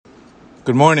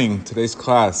Good morning. Today's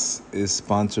class is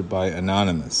sponsored by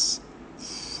Anonymous.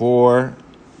 For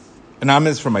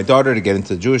my daughter to get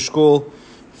into Jewish school,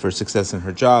 for success in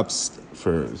her jobs,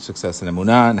 for success in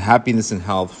Emunah, and happiness and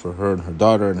health for her and her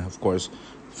daughter, and of course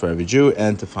for every Jew,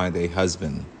 and to find a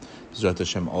husband. B'ezrat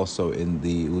Hashem also in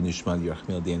the Unishmat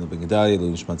Yerachmiel Dienu Ben Gedalia,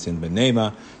 Unishmat Sin Ben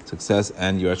Neima, success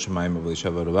and Yirat Shamayim of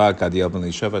Elisheva Ravak, Gadiel Ben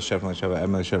Elisheva, Shef Ben Elisheva,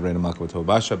 Em Elisheva, Reina Malka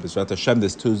B'Tovasha, B'ezrat Hashem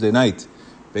this Tuesday night.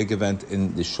 Big event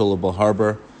in the Shulabal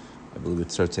Harbor. I believe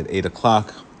it starts at 8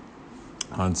 o'clock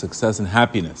on success and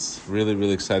happiness. Really,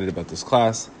 really excited about this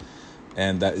class.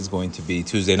 And that is going to be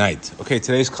Tuesday night. Okay,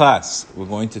 today's class, we're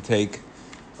going to take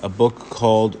a book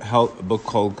called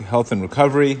Health and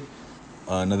Recovery,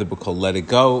 another book called Let It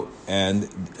Go, and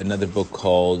another book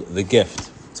called The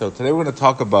Gift. So today we're going to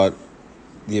talk about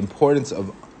the importance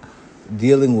of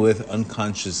dealing with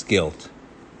unconscious guilt.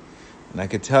 And I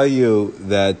could tell you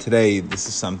that today this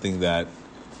is something that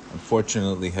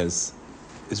unfortunately is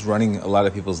running a lot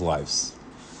of people's lives.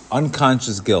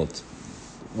 Unconscious guilt.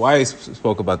 Why I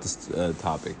spoke about this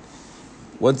topic.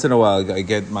 Once in a while I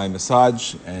get my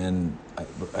massage and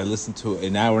I listen to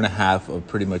an hour and a half of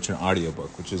pretty much an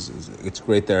audiobook, which it's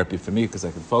great therapy for me because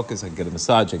I can focus, I can get a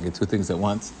massage, I can get two things at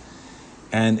once.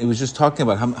 And it was just talking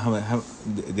about how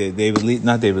David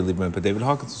Lieberman, but David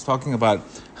Hawkins was talking about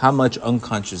how much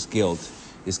unconscious guilt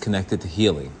is connected to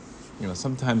healing. You know,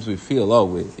 sometimes we feel,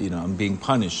 I'm being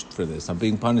punished for this, I'm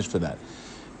being punished for that.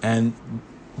 And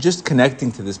just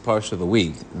connecting to this parsha of the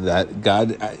week, that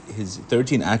God, His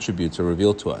 13 attributes are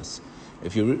revealed to us.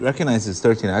 If you recognize His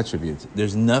 13 attributes,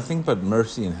 there's nothing but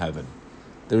mercy in heaven.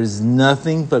 There is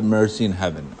nothing but mercy in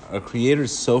heaven. Our Creator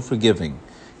is so forgiving.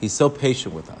 He's so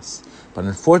patient with us. But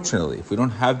unfortunately, if we don't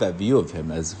have that view of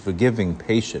Him as forgiving,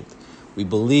 patient, we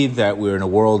believe that we're in a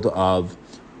world of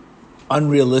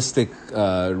unrealistic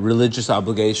religious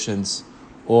obligations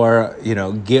or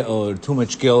too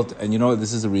much guilt. And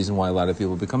this is the reason why a lot of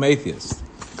people become atheists,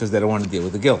 because they don't want to deal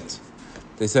with the guilt.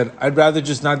 They said, I'd rather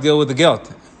just not deal with the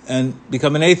guilt and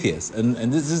become an atheist.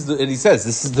 And he says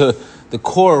this is the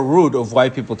core root of why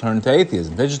people turn to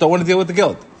atheism. They just don't want to deal with the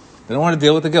guilt. They don't want to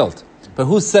deal with the guilt. But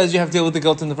who says you have to deal with the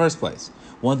guilt in the first place?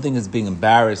 One thing is being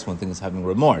embarrassed, one thing is having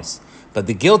remorse. But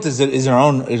the guilt is our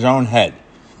own head.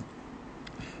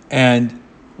 And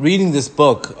reading this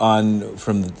book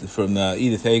from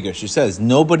Edith Eger, she says,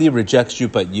 nobody rejects you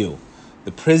but you.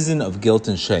 The prison of guilt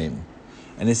and shame.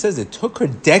 And it says it took her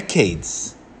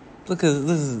decades. Look, this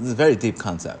is a very deep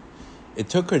concept. It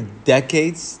took her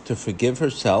decades to forgive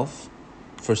herself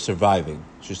for surviving.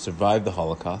 She survived the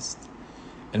Holocaust.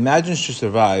 Imagine she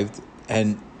survived,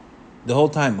 and the whole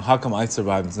time, how come I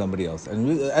survived and somebody else?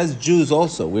 And as Jews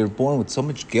also, we were born with so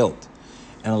much guilt.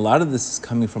 And a lot of this is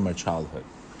coming from our childhood.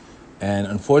 And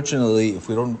unfortunately, if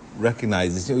we don't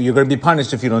recognize this, you're going to be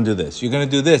punished if you don't do this. You're going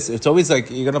to do this. It's always like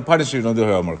you're going to punish if you don't do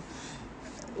homework.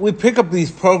 We pick up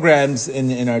these programs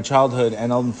in our childhood,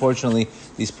 and unfortunately,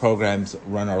 these programs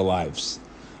run our lives.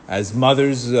 As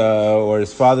mothers or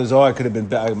as fathers, I could have been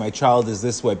better. My child is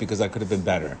this way because I could have been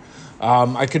better.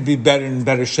 I could be in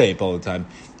better shape all the time.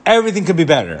 Everything could be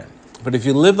better. But if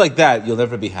you live like that, you'll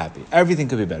never be happy. Everything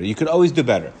could be better. You could always do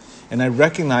better. And I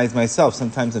recognize myself.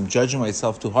 Sometimes I'm judging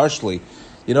myself too harshly.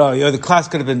 The class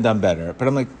could have been done better. But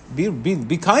I'm like,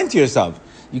 be kind to yourself.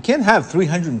 You can't have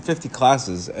 350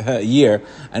 classes a year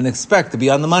and expect to be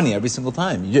on the money every single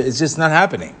time. It's just not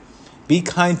happening. Be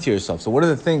kind to yourself. So one of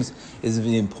the things is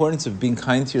the importance of being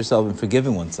kind to yourself and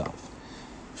forgiving oneself.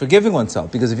 Forgiving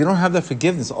oneself, because if you don't have that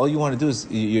forgiveness, all you want to do is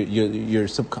you're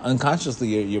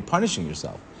unconsciously you're punishing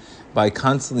yourself by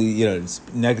constantly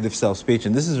negative self-speech,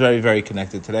 and this is very, very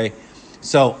connected today.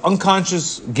 So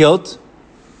unconscious guilt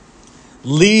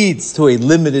leads to a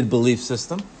limited belief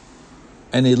system,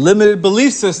 and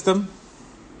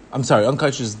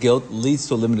unconscious guilt leads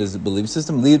to a limited belief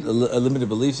system. A limited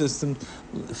belief system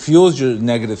fuels your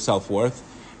negative self-worth.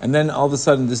 And then all of a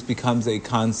sudden this becomes a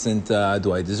constant,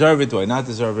 do I deserve it? Do I not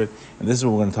deserve it? And this is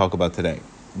what we're going to talk about today.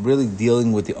 Really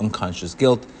dealing with the unconscious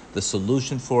guilt. The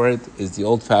solution for it is the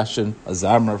old-fashioned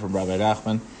Azamra from Rabbi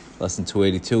Nachman, lesson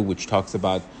 282, which talks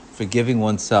about forgiving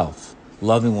oneself,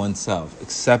 loving oneself,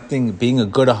 accepting being a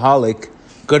goodaholic,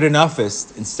 good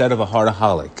enoughist instead of a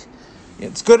hardaholic.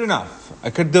 It's good enough.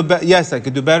 I could do better. Yes, I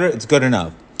could do better. It's good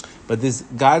enough. But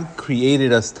God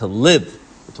created us to live.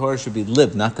 The Torah should be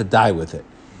lived, not to die with it.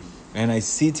 And I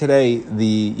see today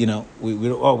we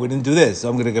didn't do this, so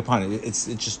I'm going to get punished. It's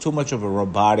just too much of a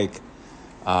roboticness,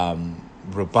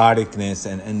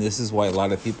 and this is why a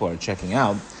lot of people are checking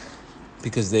out,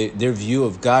 because their view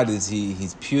of God is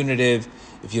he's punitive.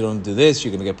 If you don't do this,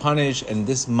 you're going to get punished. And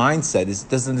this mindset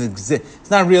doesn't exist.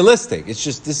 It's not realistic. It's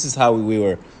just this is how we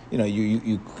were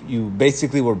you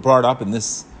basically were brought up in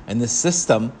this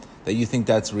system that you think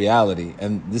that's reality,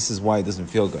 and this is why it doesn't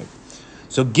feel good.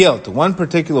 So guilt, one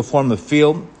particular form of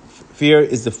fear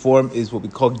is what we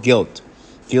call guilt.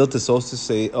 Guilt is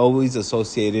always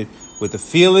associated with the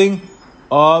feeling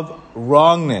of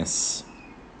wrongness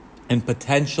and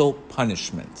potential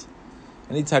punishment.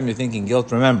 Anytime you're thinking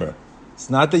guilt, remember, it's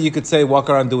not that you could say, walk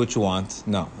around, do what you want.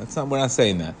 No, we're not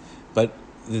saying that. But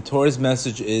the Torah's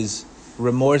message is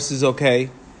remorse is okay,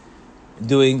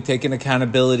 taking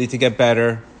accountability to get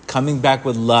better, coming back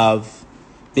with love,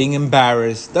 being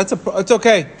embarrassed. It's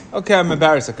okay. Okay, I'm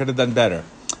embarrassed. I could have done better.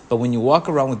 But when you walk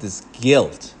around with this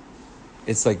guilt,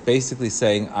 it's like basically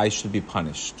saying, I should be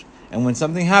punished. And when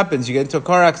something happens, you get into a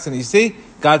car accident, you see,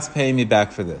 God's paying me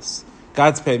back for this.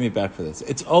 God's paying me back for this.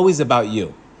 It's always about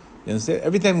you. You understand?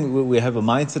 Every time we have a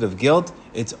mindset of guilt,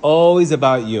 it's always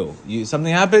about you.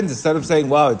 Something happens, instead of saying,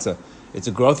 wow, it's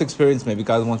a growth experience, maybe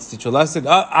God wants to teach you a lesson.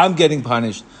 Oh, I'm getting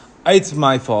punished. It's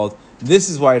my fault. This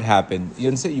is why it happened. You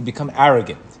understand? You become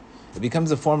arrogant. It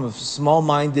becomes a form of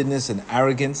small-mindedness and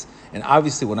arrogance. And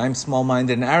obviously, when I'm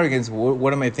small-minded and arrogant,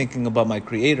 what am I thinking about my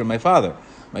Creator, my Father?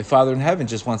 My Father in heaven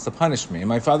just wants to punish me. And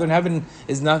my Father in heaven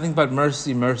is nothing but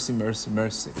mercy, mercy, mercy,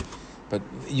 mercy. But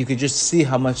you could just see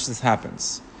how much this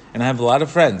happens. And I have a lot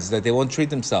of friends that they won't treat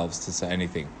themselves to say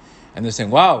anything. And they're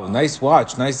saying, wow, nice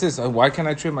watch, nice this. Why can't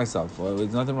I treat myself? Well,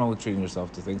 there's nothing wrong with treating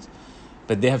yourself to things.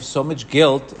 But they have so much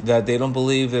guilt that they don't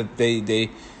believe that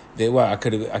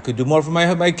I could do more for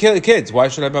my kids. Why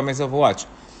should I buy myself a watch?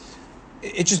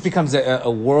 It just becomes a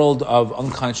world of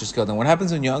unconscious guilt. And what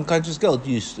happens when you're unconscious guilt?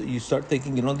 You start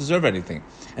thinking you don't deserve anything.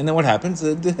 And then what happens?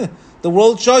 The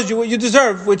world shows you what you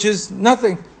deserve, which is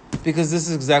nothing. Because this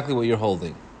is exactly what you're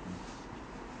holding.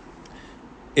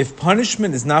 If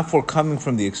punishment is not forthcoming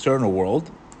from the external world,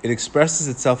 it expresses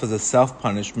itself as a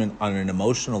self-punishment on an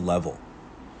emotional level.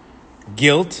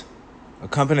 Guilt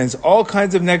accompanies all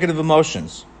kinds of negative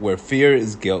emotions. Where there's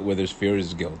fear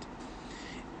is guilt.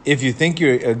 If you think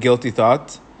you're a guilty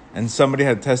thought and somebody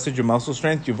had tested your muscle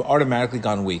strength, you've automatically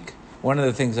gone weak. One of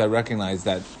the things I recognize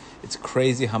that it's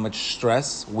crazy how much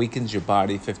stress weakens your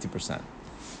body 50%.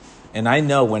 And I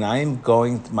know when I'm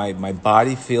going, my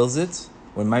body feels it.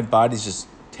 When my body's just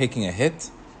taking a hit,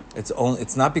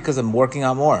 it's not because I'm working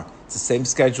out more. It's the same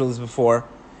schedule as before.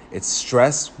 It's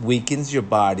stress weakens your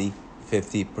body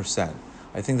 50%.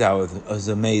 I think that was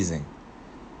amazing.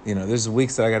 There's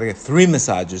weeks that I got to get 3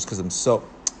 massages because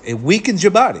it weakens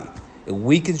your body. It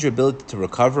weakens your ability to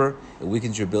recover. It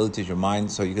weakens your ability to your mind.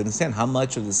 So you can understand how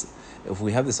much of this, if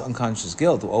we have this unconscious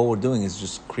guilt, all we're doing is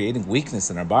just creating weakness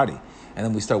in our body. And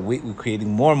then we start creating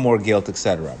more and more guilt,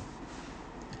 etc.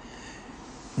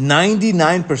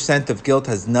 99% of guilt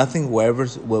has nothing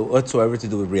whatsoever to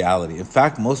do with reality. In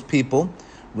fact, most people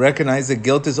recognize that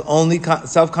guilt is only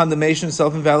self-condemnation,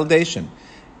 self-invalidation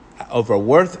of our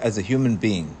worth as a human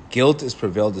being. Guilt is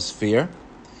prevailed as fear.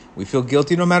 We feel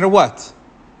guilty no matter what.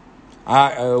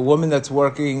 A woman that's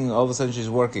working, all of a sudden she's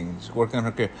working on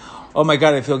her career. Oh my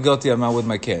God, I feel guilty, I'm out with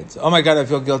my kids. Oh my God, I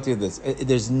feel guilty of this.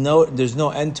 There's no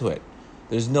end to it.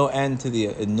 There's no end to the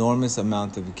enormous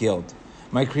amount of guilt.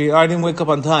 I didn't wake up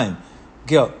on time.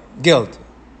 Guilt.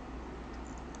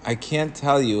 I can't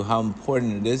tell you how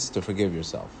important it is to forgive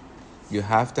yourself. You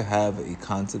have to have a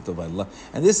concept of I love.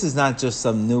 And this is not just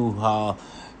some new,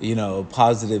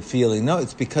 positive feeling. No,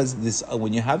 it's because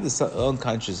when you have this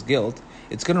unconscious guilt,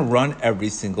 it's going to run every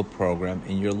single program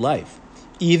in your life.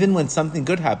 Even when something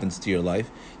good happens to your life,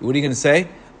 what are you going to say?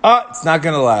 Oh, it's not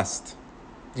going to last.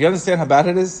 Do you understand how bad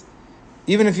it is?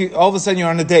 Even if all of a sudden you're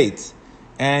on a date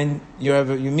and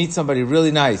you meet somebody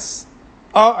really nice.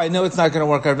 Oh, I know it's not going to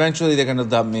work. Eventually they're going to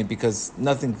dump me because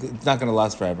it's not going to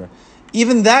last forever.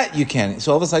 Even that you can.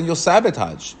 So all of a sudden you'll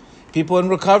sabotage. People in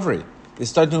recovery, they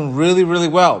start doing really, really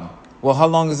well. Well, how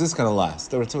long is this going to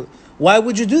last? Why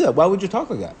would you do that? Why would you talk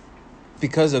like that?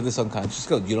 Because of this unconscious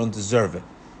guilt. You don't deserve it.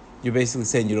 You're basically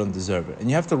saying you don't deserve it. And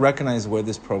you have to recognize where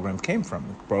this program came from.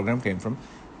 The program came from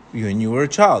when you were a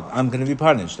child. I'm going to be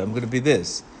punished. I'm going to be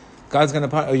this. God's going to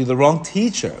punish. Are you the wrong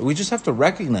teacher? We just have to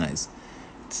recognize.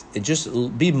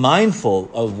 Just be mindful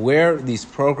of where these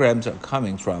programs are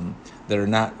coming from that are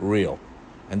not real.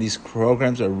 And these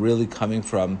programs are really coming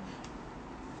from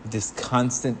this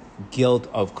constant guilt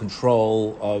of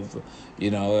control,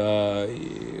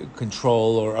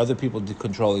 control or other people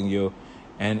controlling you.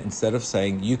 And instead of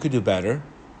saying, you could do better,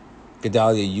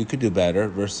 Gedalia, you could do better,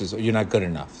 versus, you're not good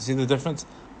enough. See the difference?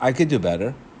 I could do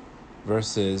better,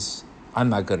 versus, I'm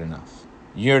not good enough.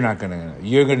 You're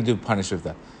going to do punish with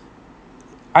that.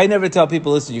 I never tell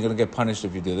people, listen, you're going to get punished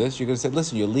if you do this. You're going to say,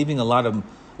 listen, you're leaving a lot of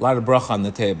a lot of bracha on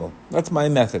the table. That's my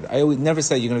method. I would never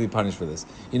say you're going to be punished for this.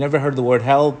 You never heard the word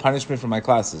hell, punishment from my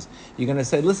classes. You're going to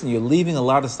say, listen, you're leaving a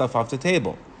lot of stuff off the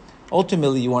table.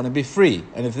 Ultimately, you want to be free.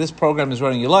 And if this program is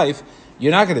running your life,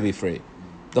 you're not going to be free.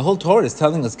 The whole Torah is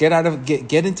telling us, get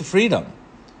into freedom.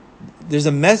 There's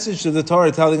a message to the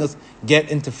Torah telling us, get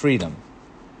into freedom.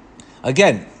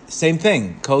 Again, same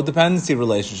thing, codependency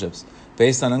relationships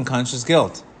based on unconscious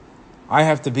guilt. I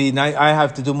have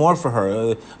to do more for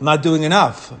her. I'm not doing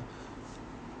enough.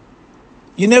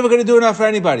 You're never going to do enough for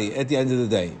anybody at the end of the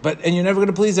day. And you're never going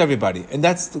to please everybody. And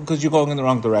that's because you're going in the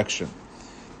wrong direction.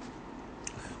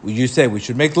 You say we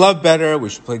should make love better, we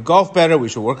should play golf better, we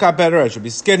should work out better, I should be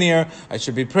skinnier, I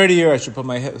should be prettier, I should put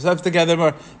myself together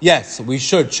more. Yes, we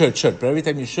should. But every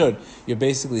time you should, you're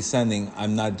basically sending,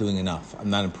 I'm not doing enough. I'm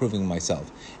not improving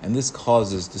myself. And this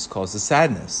causes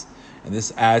sadness. And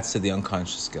this adds to the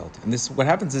unconscious guilt. And what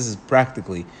happens is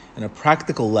practically, in a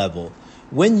practical level,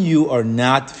 when you are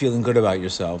not feeling good about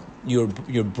yourself, your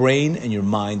brain and your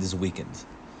mind is weakened.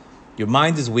 Your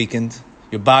mind is weakened.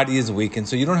 Your body is weakened,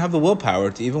 so you don't have the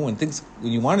willpower to, even when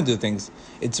you want to do things,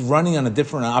 it's running on a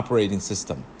different operating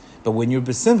system. But when you're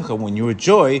besimcha, when you're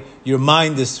joy, your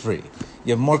mind is free.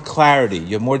 You have more clarity,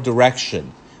 you have more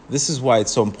direction. This is why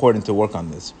it's so important to work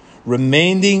on this.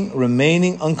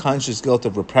 Remaining unconscious guilt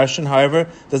of repression, however,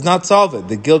 does not solve it.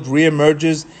 The guilt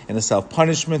reemerges in a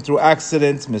self-punishment through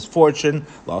accidents, misfortune,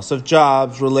 loss of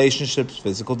jobs, relationships,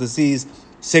 physical disease,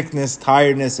 sickness,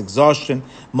 tiredness, exhaustion,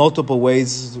 multiple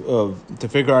ways to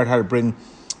figure out how to bring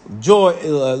joy,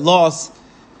 loss.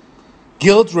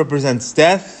 Guilt represents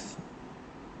death,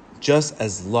 just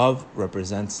as love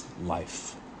represents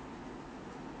life.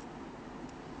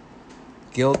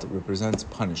 Guilt represents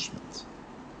punishment.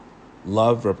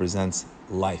 Love represents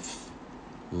life.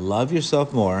 Love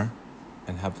yourself more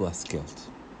and have less guilt.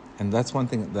 And that's one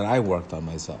thing that I worked on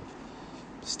myself.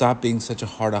 Stop being such a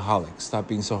hardaholic. Stop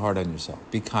being so hard on yourself.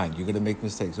 Be kind. You're going to make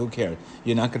mistakes. Who cares?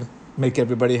 You're not going to make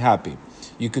everybody happy.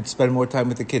 You could spend more time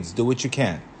with the kids. Do what you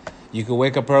can. You could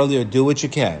wake up earlier. Do what you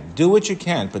can. Do what you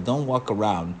can, but don't walk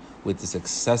around with this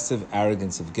excessive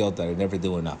arrogance of guilt that I never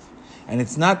do enough. And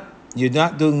you're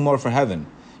not doing more for heaven.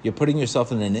 You're putting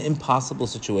yourself in an impossible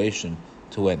situation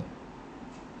to win.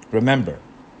 Remember,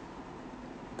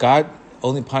 God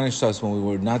only punished us when we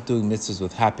were not doing mitzvahs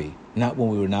with happy, not when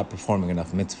we were not performing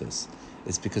enough mitzvahs.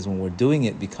 It's because when we're doing it,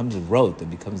 it becomes a rote, it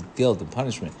becomes guilt and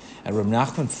punishment. And Reb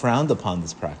Nachman frowned upon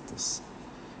this practice.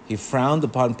 He frowned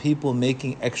upon people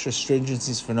making extra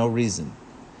stringencies for no reason,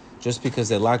 just because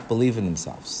they lacked belief in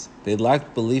themselves. They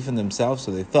lacked belief in themselves,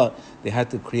 so they thought they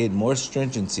had to create more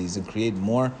stringencies and create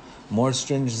more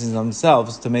stringencies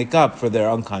themselves to make up for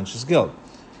their unconscious guilt.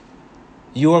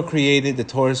 You are created, the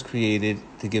Torah is created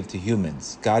to give to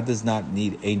humans. God does not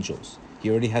need angels. He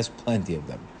already has plenty of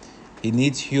them. He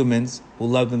needs humans who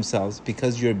love themselves,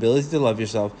 because your ability to love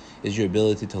yourself is your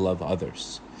ability to love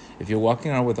others. If you're walking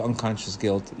around with unconscious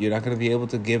guilt, you're not going to be able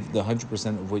to give the 100%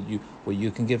 of what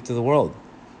you can give to the world.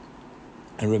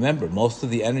 And remember, most of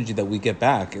the energy that we get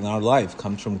back in our life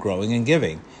comes from growing and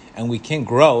giving. And we can't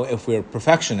grow if we're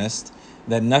perfectionists,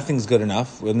 then nothing's good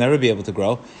enough. We'll never be able to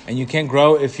grow. And you can't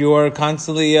grow if you're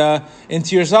constantly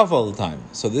into yourself all the time.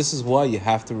 So this is why you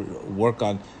have to work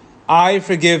on, I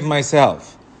forgive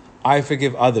myself. I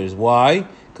forgive others. Why?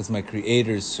 Because my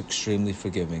Creator is extremely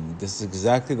forgiving. This is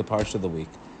exactly the parsha of the week.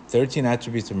 13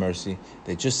 attributes of mercy.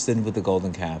 They just sinned with the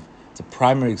golden calf. It's a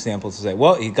primary example to say,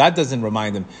 well, God doesn't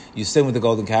remind them, you sin with the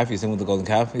golden calf, you sin with the golden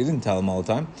calf. He didn't tell them all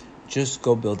the time. Just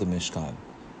go build a mishkan.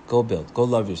 Go build. Go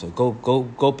love yourself.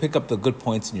 Go pick up the good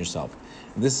points in yourself.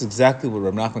 And this is exactly what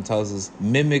Reb Nachman tells us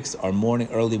mimics our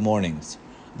early mornings.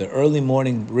 The early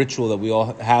morning ritual that we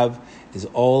all have is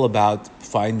all about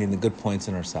finding the good points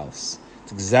in ourselves.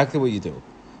 It's exactly what you do.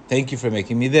 Thank you for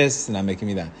making me this and not making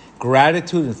me that.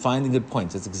 Gratitude and finding good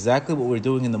points. That's exactly what we're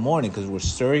doing in the morning, because we're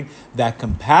stirring that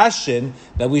compassion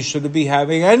that we should be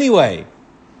having anyway.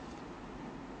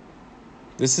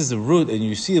 This is the root, and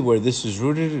you see where this is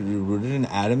rooted in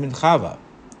Adam and Chava.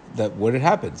 That what it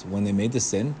happens when they made the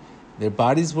sin, their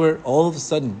bodies were, all of a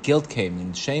sudden guilt came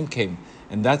and shame came,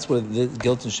 and that's where the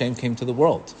guilt and shame came to the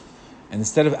world. And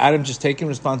instead of Adam just taking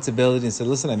responsibility and said,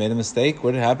 "Listen, I made a mistake,"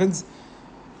 what happens?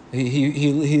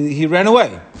 He ran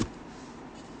away.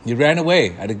 He ran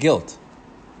away out of guilt.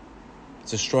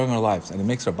 It's destroying our lives, and it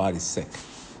makes our bodies sick.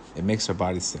 It makes our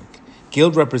bodies sick.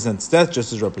 Guilt represents death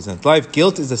just as it represents life.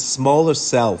 Guilt is a smaller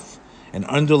self and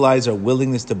underlies our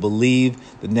willingness to believe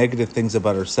the negative things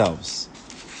about ourselves.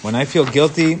 When I feel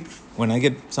guilty,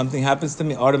 when something happens to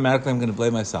me, automatically I'm going to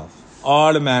blame myself.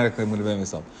 Automatically, I'm going to blame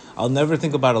myself. I'll never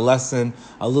think about a lesson.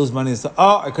 I'll lose money and say,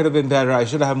 oh, I could have been better. I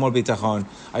should have had more bitachon.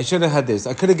 I should have had this.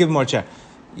 I could have given more check.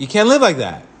 You can't live like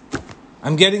that.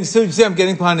 I'm getting sued. I'm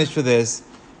getting punished for this.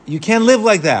 You can't live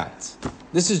like that.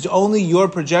 This is only your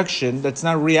projection. That's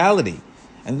not reality.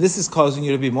 And this is causing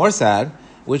you to be more sad,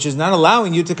 which is not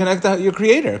allowing you to connect to your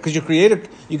creator. Because your creator,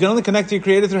 you can only connect to your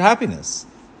creator through happiness.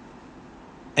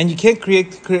 And you can't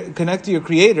connect to your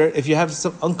creator if you have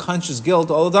some unconscious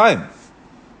guilt all the time.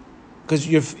 Because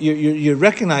you're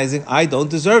recognizing, I don't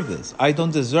deserve this. I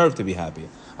don't deserve to be happy.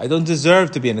 I don't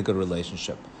deserve to be in a good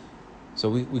relationship. So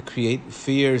we create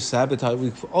fear,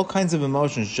 sabotage, all kinds of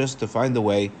emotions just to find a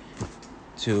way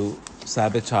to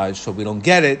sabotage so we don't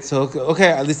get it. So, okay,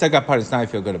 at least I got punished. Now I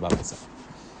feel good about myself.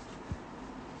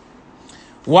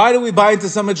 Why do we buy into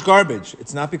so much garbage?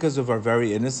 It's not because of our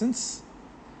very innocence.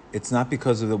 It's not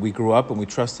because of that we grew up and we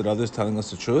trusted others telling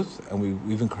us the truth, and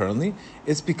we even currently.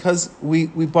 It's because we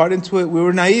bought into it. We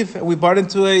were naive, and we bought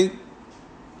into a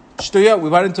shtuyot. We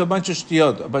bought into a bunch of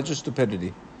shtuyot, a bunch of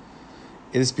stupidity.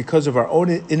 It is because of our own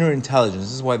inner intelligence.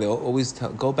 This is why they always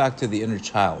go back to the inner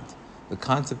child. The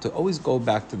concept to always go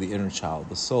back to the inner child,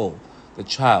 the soul, the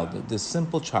child, the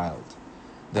simple child,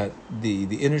 that the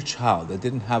inner child that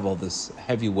didn't have all this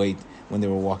heavy weight when they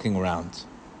were walking around.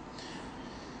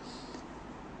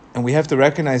 And we have to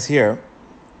recognize here,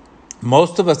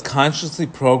 most of us consciously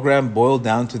programmed, boiled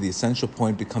down to the essential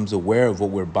point, becomes aware of what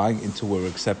we're buying into, what we're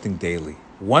accepting daily.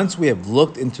 Once we have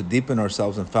looked into deep in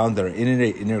ourselves and found our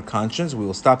inner conscience, we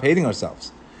will stop hating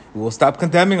ourselves. We will stop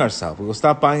condemning ourselves. We will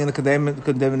stop buying in the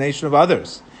condemnation of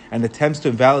others and attempts to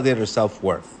invalidate our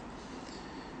self-worth.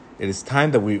 It is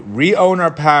time that we re-own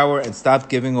our power and stop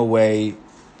giving away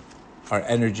our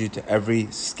energy to every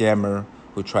scammer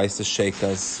who tries to shake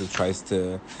us, who tries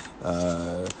to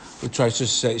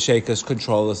shake us,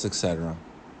 control us, etc.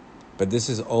 But this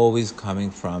is always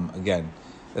coming from, again,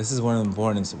 this is one of the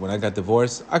importance. When I got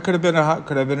divorced, I could have been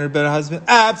a better husband.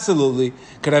 Absolutely,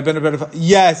 could I have been a better?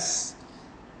 Yes,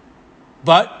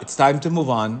 but it's time to move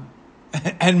on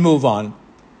and move on.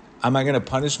 Am I going to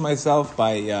punish myself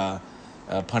by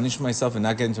punish myself and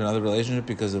not get into another relationship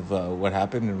because of what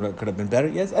happened and what could have been better?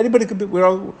 Yes, anybody could be.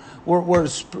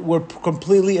 We're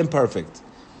completely imperfect,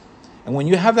 and when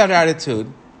you have that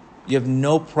attitude, you have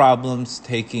no problems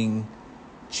taking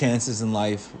chances in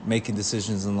life, making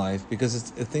decisions in life,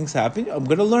 because if things happen, I'm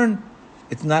going to learn.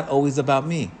 It's not always about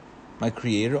me. My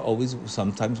creator always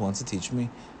sometimes wants to teach me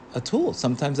a tool.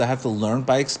 Sometimes I have to learn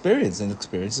by experience, and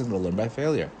experience is going to learn by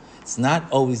failure. It's not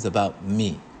always about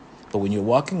me. But when you're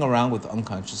walking around with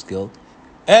unconscious guilt,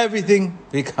 everything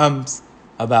becomes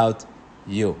about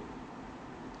you.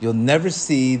 You'll never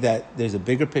see that there's a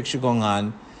bigger picture going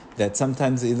on, that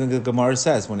sometimes even the Gemara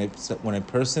says, when a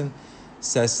person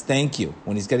says thank you,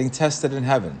 when he's getting tested in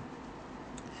heaven,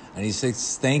 and he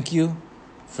says thank you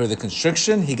for the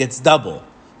constriction, he gets double.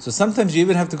 So sometimes you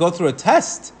even have to go through a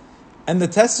test, and the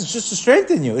test is just to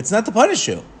strengthen you. It's not to punish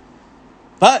you.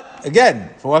 But again,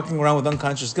 for walking around with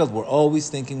unconscious guilt, we're always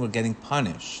thinking we're getting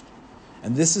punished.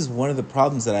 And this is one of the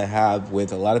problems that I have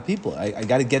with a lot of people. I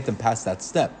got to get them past that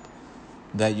step,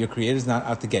 that your creator's not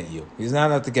out to get you. He's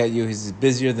not out to get you. He's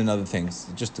busier than other things,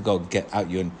 just to go get out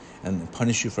you and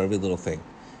punish you for every little thing.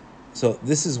 So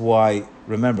this is why,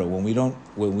 remember, when we don't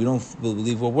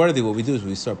believe we're worthy, what we do is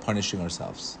we start punishing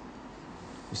ourselves.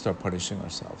 We start punishing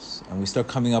ourselves. And we start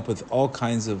coming up with all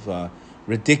kinds of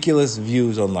ridiculous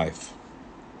views on life.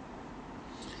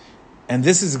 And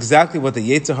this is exactly what the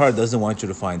Yetzer Hara doesn't want you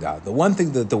to find out. The one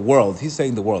thing that the world, he's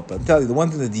saying the world, but I'm telling you, the one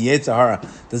thing that the Yetzer Hara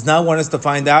does not want us to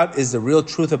find out is the real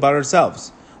truth about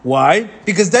ourselves. Why?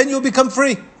 Because then you'll become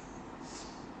free. Do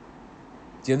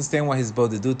you understand why his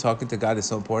bodhidu, talking to God, is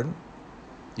so important?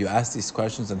 You ask these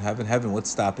questions in heaven. Heaven, what's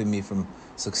stopping me from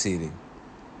succeeding?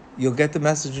 You'll get the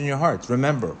message in your heart.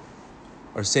 Remember,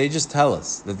 our sages tell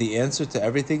us that the answer to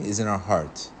everything is in our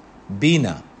heart.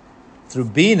 Bina. Through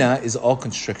Bina is all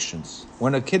constrictions.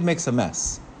 When a kid makes a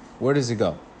mess, where does he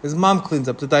go? His mom cleans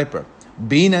up the diaper.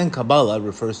 Bina in Kabbalah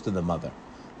refers to the mother.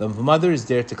 The mother is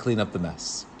there to clean up the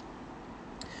mess.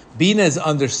 Bina is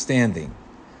understanding.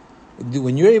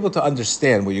 When you're able to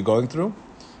understand what you're going through,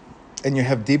 and you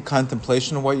have deep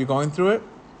contemplation of what you're going through it,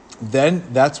 then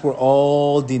that's where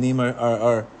all dinim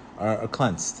are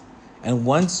cleansed. And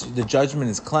once the judgment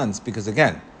is cleansed, because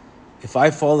again, if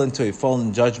I fall into a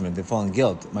fallen judgment, a fallen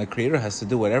guilt, my creator has to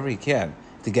do whatever he can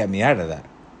to get me out of that.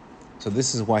 So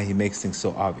this is why he makes things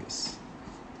so obvious.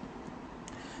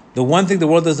 The one thing the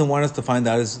world doesn't want us to find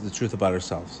out is the truth about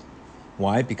ourselves.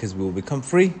 Why? Because we will become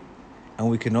free, and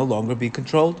we can no longer be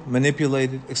controlled,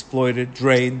 manipulated, exploited,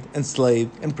 drained,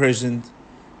 enslaved, imprisoned,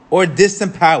 or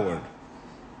disempowered.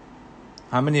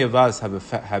 How many of us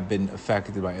have been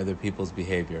affected by other people's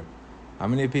behavior? How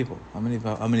many people? How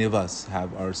many of us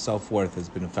have our self-worth has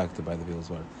been affected by the people's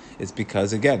worth? It's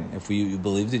because, again, if you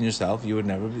believed in yourself, you would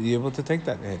never be able to take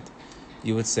that hit.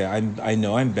 You would say, I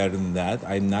know I'm better than that.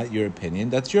 I'm not your opinion.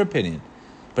 That's your opinion.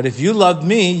 But if you loved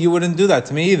me, you wouldn't do that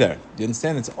to me either. Do you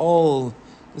understand?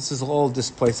 This is all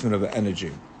displacement of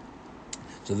energy.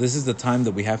 So this is the time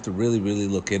that we have to really, really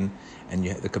look in, and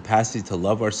you have the capacity to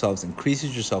love ourselves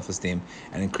increases your self-esteem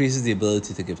and increases the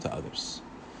ability to give to others.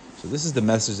 So this is the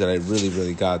message that I really,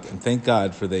 really got. And thank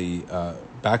God for the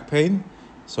back pain.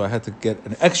 So I had to get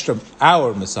an extra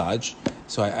hour massage.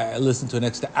 So I listened to an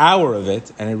extra hour of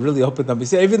it, and it really opened up. You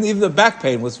see, even the back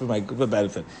pain was for my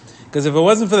benefit. Because if it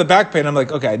wasn't for the back pain, I'm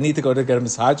like, okay, I need to go to get a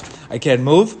massage. I can't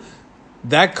move.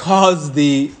 That caused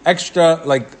the extra,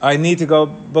 I need to go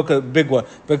book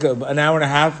an hour and a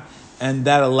half. And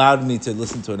that allowed me to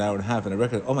listen to an hour and a half. And I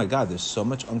recognize, oh my God, there's so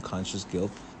much unconscious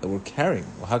guilt that we're carrying.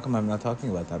 Well, how come I'm not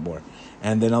talking about that more?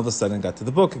 And then all of a sudden I got to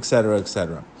the book, etc.,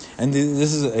 etc. And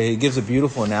he gives a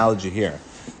beautiful analogy here.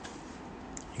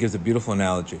 He gives a beautiful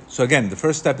analogy. So again, the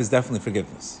first step is definitely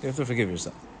forgiveness. You have to forgive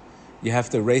yourself. You have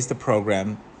to erase the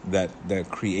program that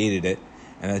created it,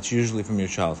 and that's usually from your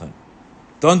childhood.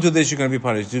 Don't do this, you're going to be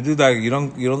punished. You do that, you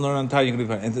don't learn on time, you're going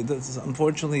to be punished. And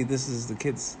unfortunately, this is the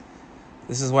kids.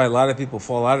 This is why a lot of people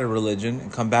fall out of religion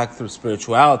and come back through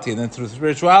spirituality, and then through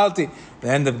spirituality, they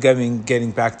end up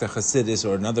getting back to Hasidus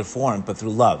or another form, but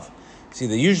through love. See,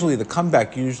 the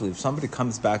comeback, if somebody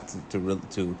comes back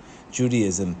to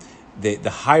Judaism,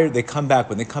 they come back,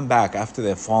 when they come back after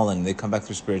they've fallen, they come back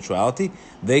through spirituality,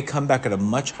 they come back at a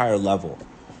much higher level,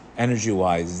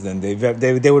 energy-wise, than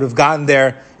they would have gotten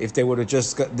there if they would have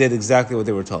just did exactly what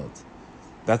they were told.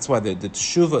 That's why the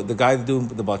teshuva, the guy doing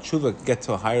the Baal Teshuva, get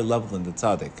to a higher level than the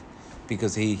tzaddik,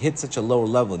 because he hit such a lower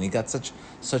level and he got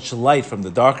such light from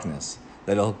the darkness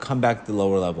that he'll come back to the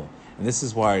lower level. And this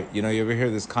is why, you ever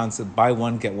hear this concept, buy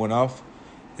one, get one off?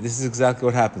 This is exactly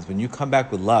what happens. When you come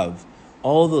back with love,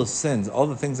 all those sins, all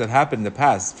the things that happened in the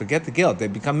past, forget the guilt. They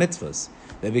become mitzvahs.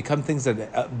 They become things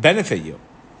that benefit you.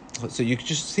 So you can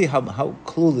just see how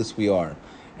clueless we are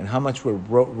and how much we're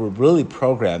really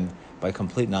programmed by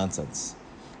complete nonsense.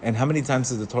 And how many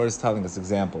times is the Torah telling us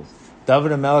examples?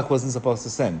 David HaMelech wasn't supposed to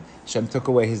sin. Hashem took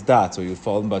away his dat, so he would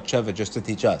fall in Bathsheba just to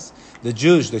teach us. The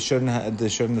Jews, they shouldn't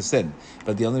have sinned.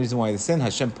 But the only reason why they sinned,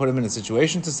 Hashem put them in a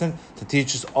situation to sin, to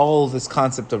teach us all this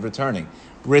concept of returning.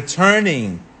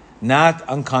 Returning, not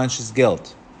unconscious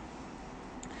guilt.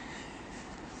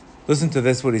 Listen to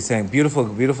this, what he's saying. Beautiful,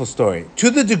 beautiful story.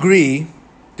 To the degree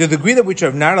that which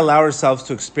have not allowed ourselves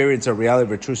to experience our reality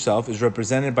of our true self is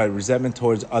represented by resentment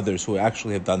towards others who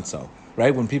actually have done so.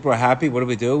 Right? When people are happy, what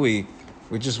do? We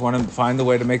just want to find a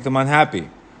way to make them unhappy.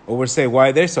 Or we say, why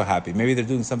are they so happy? Maybe they're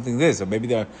doing something this, or maybe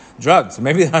they're drugs, or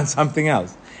maybe they're on something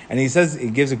else. And he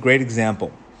gives a great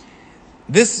example.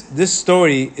 This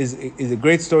story is a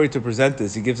great story to present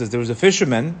this. He gives us, there was a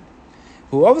fisherman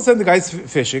who all of a sudden the guy's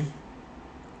fishing.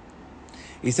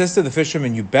 He says to the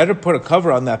fisherman, you better put a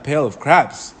cover on that pail of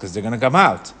crabs because they're going to come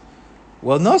out.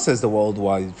 Well, no, says the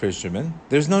worldwide fisherman.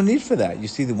 There's no need for that. You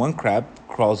see, the one crab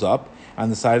crawls up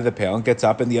on the side of the pail and gets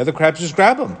up, and the other crabs just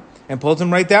grab him and pulls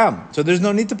him right down. So there's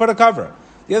no need to put a cover.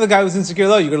 The other guy was insecure.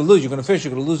 Oh, you're going to lose. You're going to fish.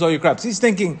 You're going to lose all your crabs. He's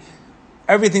thinking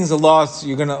everything's a loss.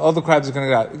 All the crabs are going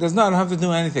to go out. He goes, no, I don't have to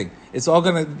do anything. It's all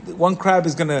going to. One crab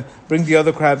is going to bring the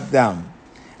other crab down.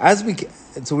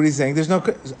 So what he's saying,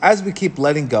 as we keep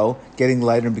letting go, getting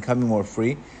lighter and becoming more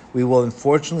free, we will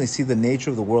unfortunately see the nature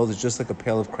of the world as just like a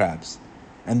pail of crabs.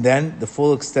 And then the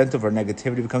full extent of our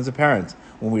negativity becomes apparent.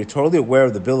 When we are totally aware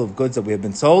of the bill of goods that we have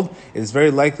been sold, it is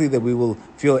very likely that we will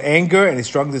feel anger and a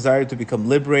strong desire to become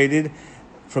liberated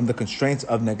from the constraints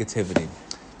of negativity.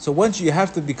 So once you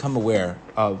have to become aware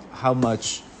of how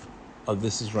much of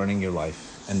this is running your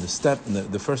life. And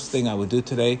the first thing I would do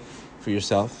today for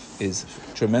yourself is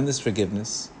tremendous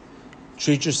forgiveness.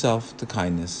 Treat yourself to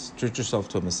kindness. Treat yourself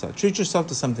to a massage. Treat yourself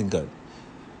to something good.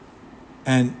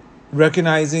 And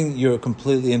recognizing you're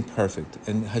completely imperfect.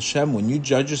 And Hashem, when you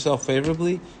judge yourself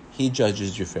favorably, He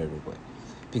judges you favorably.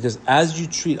 Because as you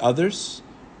treat others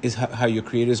is how your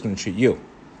Creator is going to treat you.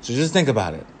 So just think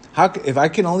about it. If I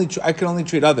can only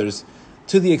treat others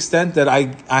to the extent that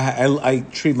I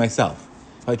treat myself.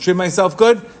 If I treat myself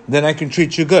good, then I can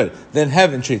treat you good. Then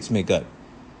heaven treats me good.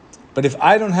 But if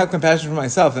I don't have compassion for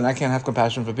myself, and I can't have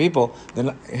compassion for people,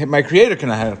 then my Creator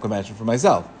cannot have compassion for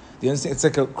myself. Do you understand? It's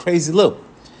like a crazy loop.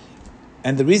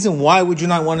 And the reason why would you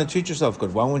not want to treat yourself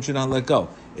good? Why would you not let go?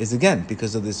 Is again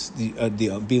because of this,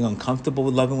 being uncomfortable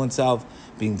with loving oneself,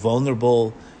 being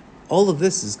vulnerable. All of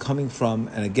this is coming from,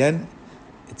 and again,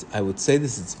 I would say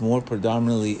this, it's more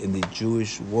predominantly in the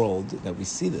Jewish world that we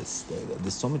see this.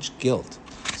 There's so much guilt,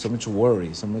 so much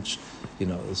worry, so much,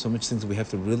 so much things that we have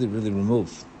to really, really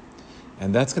remove.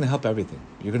 And that's going to help everything.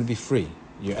 You're going to be free.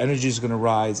 Your energy is going to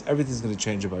rise. Everything's going to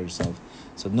change about yourself.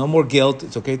 So no more guilt.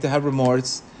 It's okay to have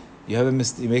remorse. You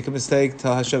make a mistake.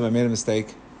 Tell Hashem, I made a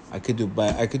mistake. I could do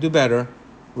better.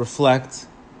 Reflect,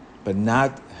 but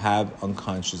not have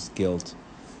unconscious guilt,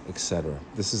 etc.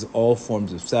 This is all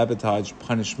forms of sabotage,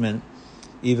 punishment.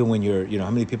 Even when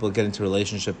how many people get into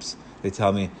relationships, they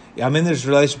tell me, yeah, I'm in this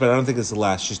relationship, but I don't think it's the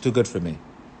last. She's too good for me.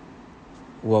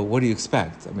 Well, what do you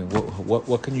expect? I mean,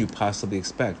 what can you possibly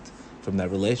expect from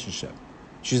that relationship?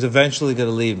 She's eventually going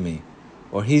to leave me,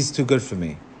 or he's too good for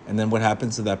me. And then what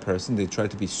happens to that person? They try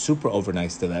to be super over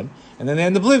nice to them, and then they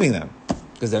end up leaving them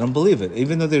because they don't believe it,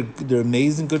 even though they're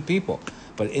amazing, good people.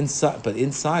 But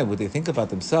inside, what they think about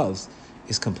themselves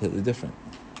is completely different.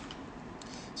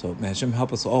 So may Hashem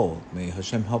help us all. May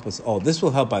Hashem help us all. This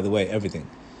will help, by the way, everything.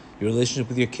 Your relationship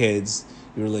with your kids,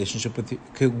 your relationship with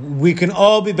we can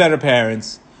all be better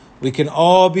parents. We can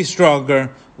all be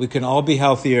stronger. We can all be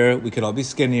healthier. We can all be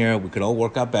skinnier. We can all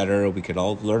work out better. We can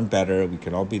all learn better. We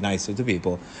can all be nicer to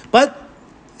people. But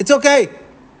it's okay.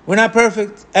 We're not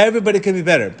perfect. Everybody can be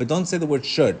better. But don't say the word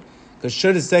should. Because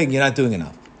should is saying you're not doing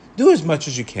enough. Do as much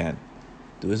as you can.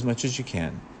 Do as much as you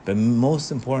can. But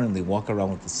most importantly, walk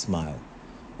around with a smile,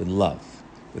 with love,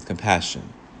 with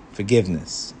compassion,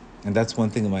 forgiveness. And that's one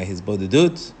thing in my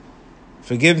Hisbodedut.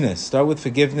 Forgiveness. Start with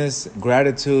forgiveness,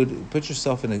 gratitude. Put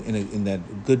yourself in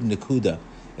that good nakuda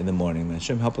in the morning. May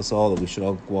Hashem help us all that we should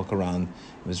all walk around.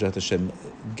 Mizrat Hashem,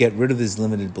 get rid of these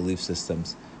limited belief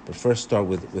systems. But first start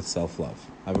with self-love.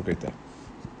 Have a great day.